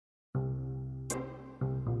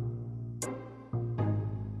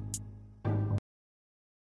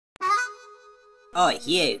Oi,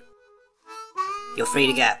 you! You're free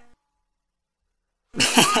to go.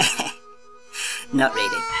 Not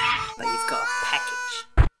really, but you've got a package.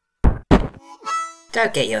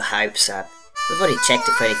 Don't get your hopes up. We've already checked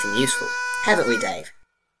it for anything useful, haven't we, Dave?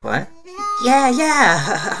 What?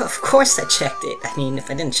 Yeah, of course I checked it. I mean,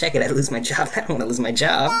 if I didn't check it, I'd lose my job. I don't want to lose my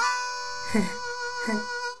job.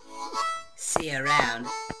 See you around.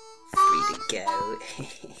 Free to go.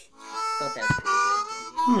 Thought that was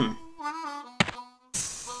pretty good.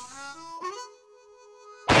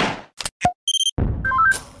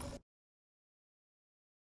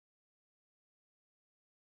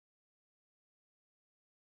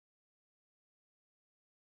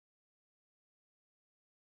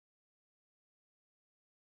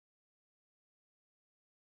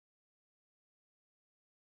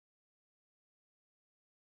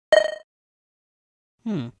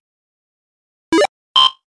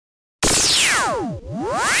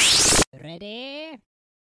 Ready?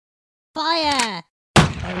 Fire!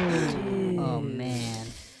 Oh man.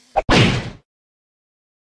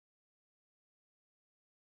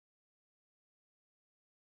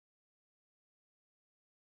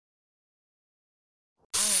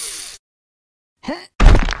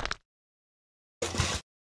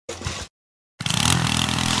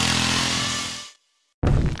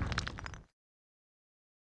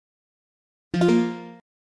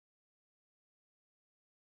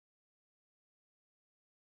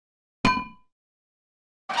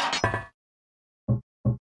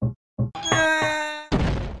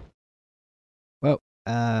 Whoa,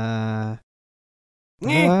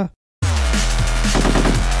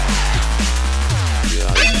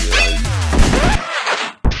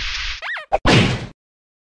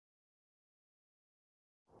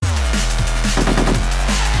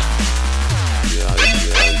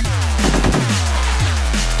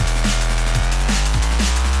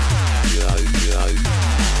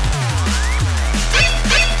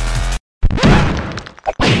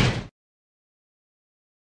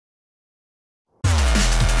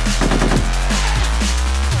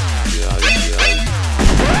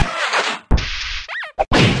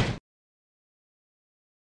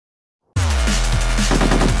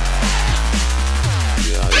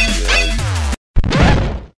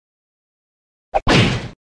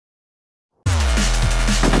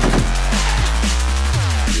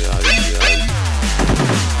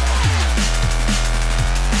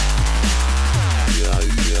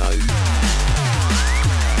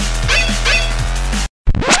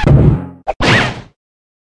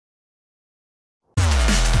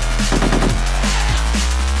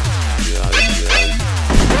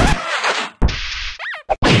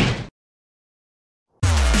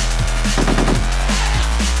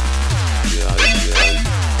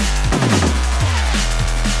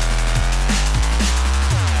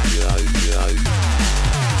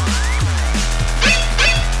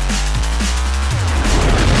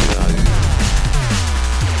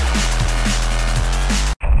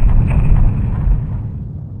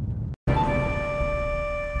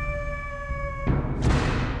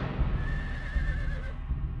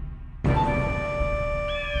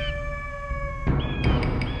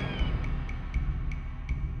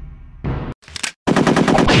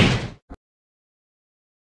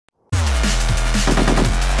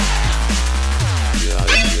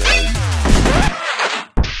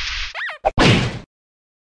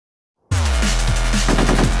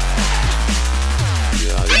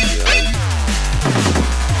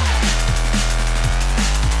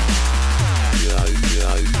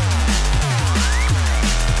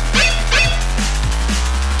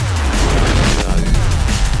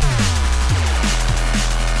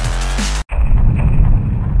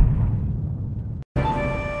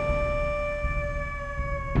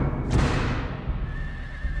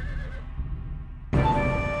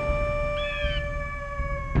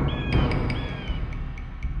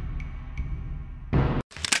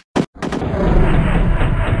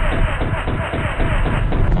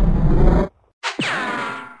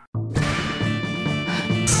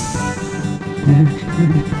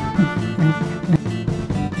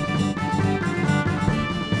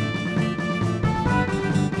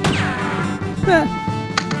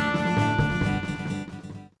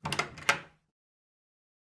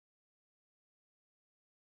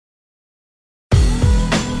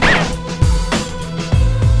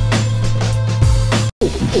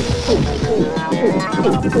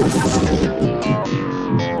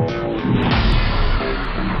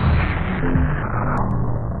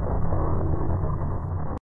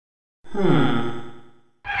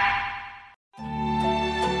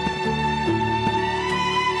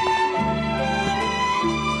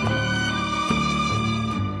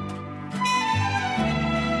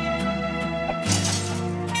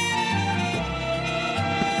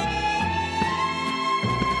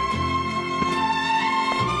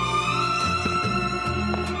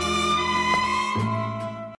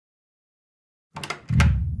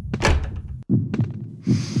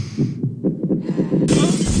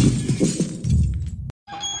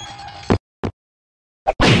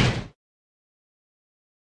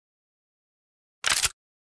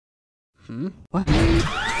 What?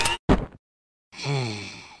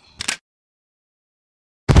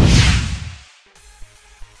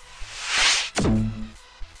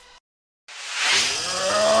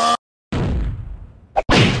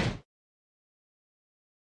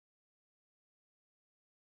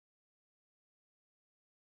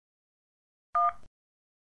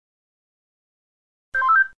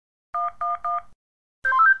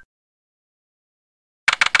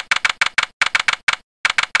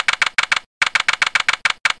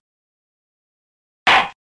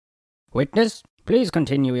 Witness, please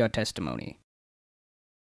continue your testimony.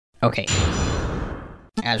 Okay.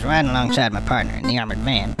 I was riding alongside my partner in the armored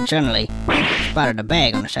van, but suddenly spotted a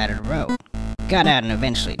bag on the side of the road. Got out and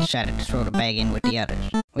eventually decided to throw the bag in with the others.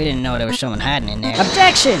 We didn't know there was someone hiding in there.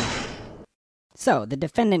 Objection! So, the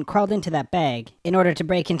defendant crawled into that bag in order to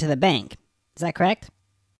break into the bank. Is that correct?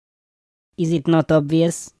 Is it not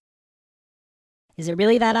obvious? Is it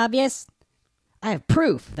really that obvious? I have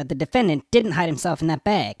proof that the defendant didn't hide himself in that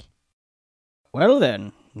bag. Well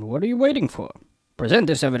then, what are you waiting for? Present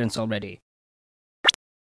this evidence already.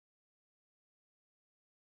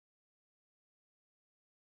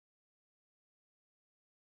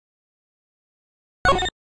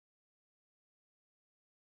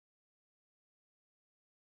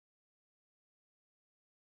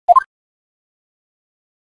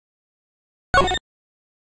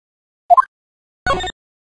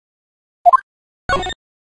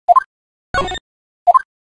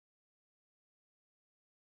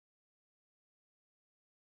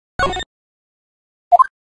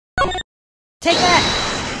 Take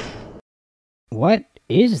that! What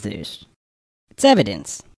is this? It's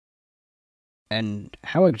evidence. And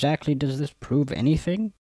how exactly does this prove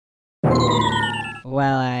anything?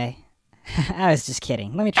 Well, I was just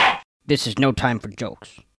kidding. Let me try. This is no time for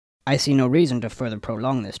jokes. I see no reason to further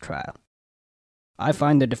prolong this trial. I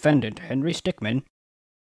find the defendant, Henry Stickmin,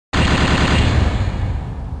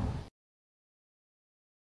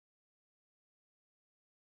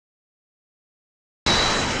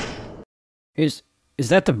 Is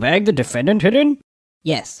that the bag the defendant hid in?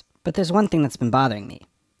 Yes, but there's one thing that's been bothering me.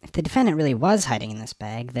 If the defendant really was hiding in this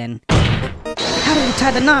bag, then how did he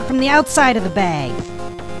tie the knot from the outside of the bag?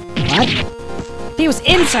 What? If he was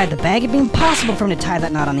inside the bag, it'd be impossible for him to tie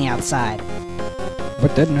that knot on the outside.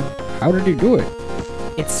 But then, how did he do it?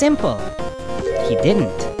 It's simple. He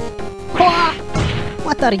didn't.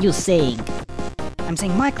 What are you saying? I'm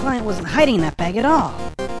saying my client wasn't hiding in that bag at all.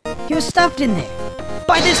 He was stuffed in there.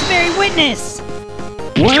 By this very witness!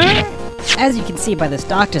 What? As you can see by this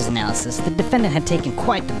doctor's analysis, the defendant had taken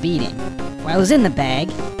quite the beating. While he was in the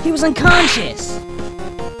bag, he was unconscious!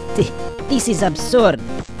 This is absurd.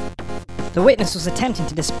 The witness was attempting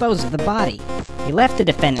to dispose of the body. He left the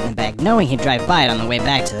defendant in the bag, knowing he'd drive by it on the way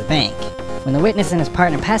back to the bank. When the witness and his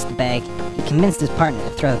partner passed the bag, he convinced his partner to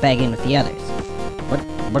throw the bag in with the others.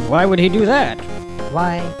 But why would he do that?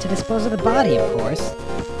 Why, to dispose of the body, of course.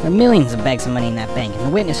 There were millions of bags of money in that bank, and the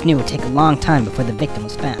witness knew it would take a long time before the victim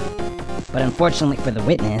was found. But unfortunately for the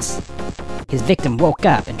witness, his victim woke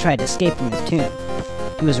up and tried to escape from his tomb.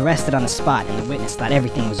 He was arrested on the spot, and the witness thought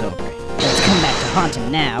everything was over. But it's come back to haunt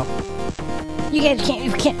him now. You guys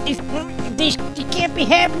this can't be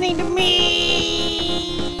happening to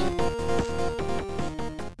me!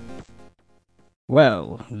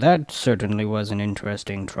 Well, that certainly was an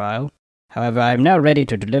interesting trial. However, I am now ready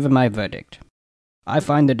to deliver my verdict. I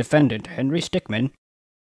find the defendant, Henry Stickmin,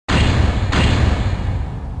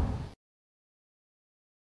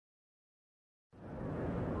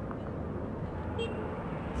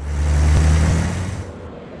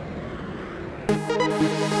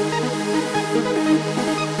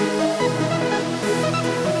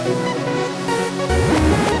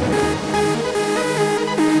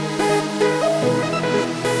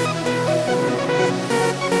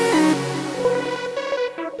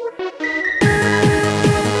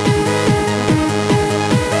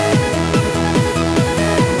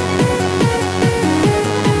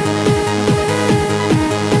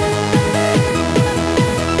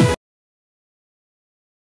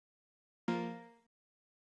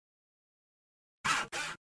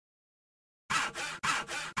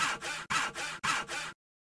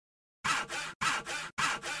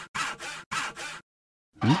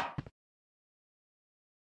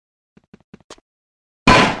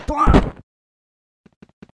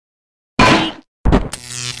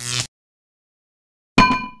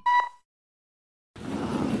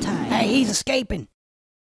 Hey, he's escaping!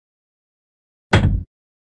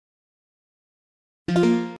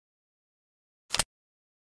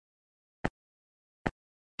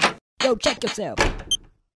 Go check yourself!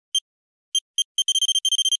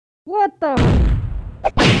 What the?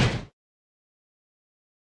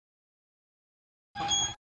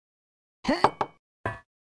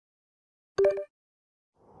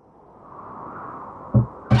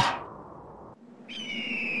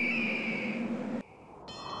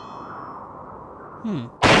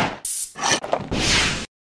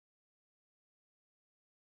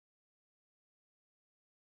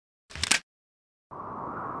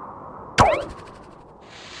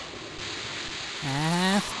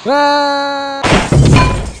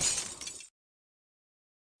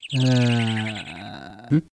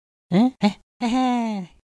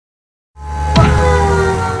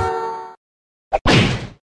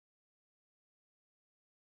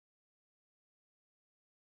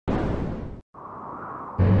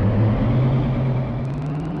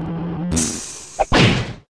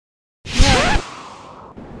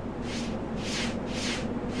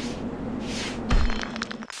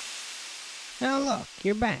 Oh, look,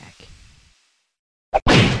 you're back.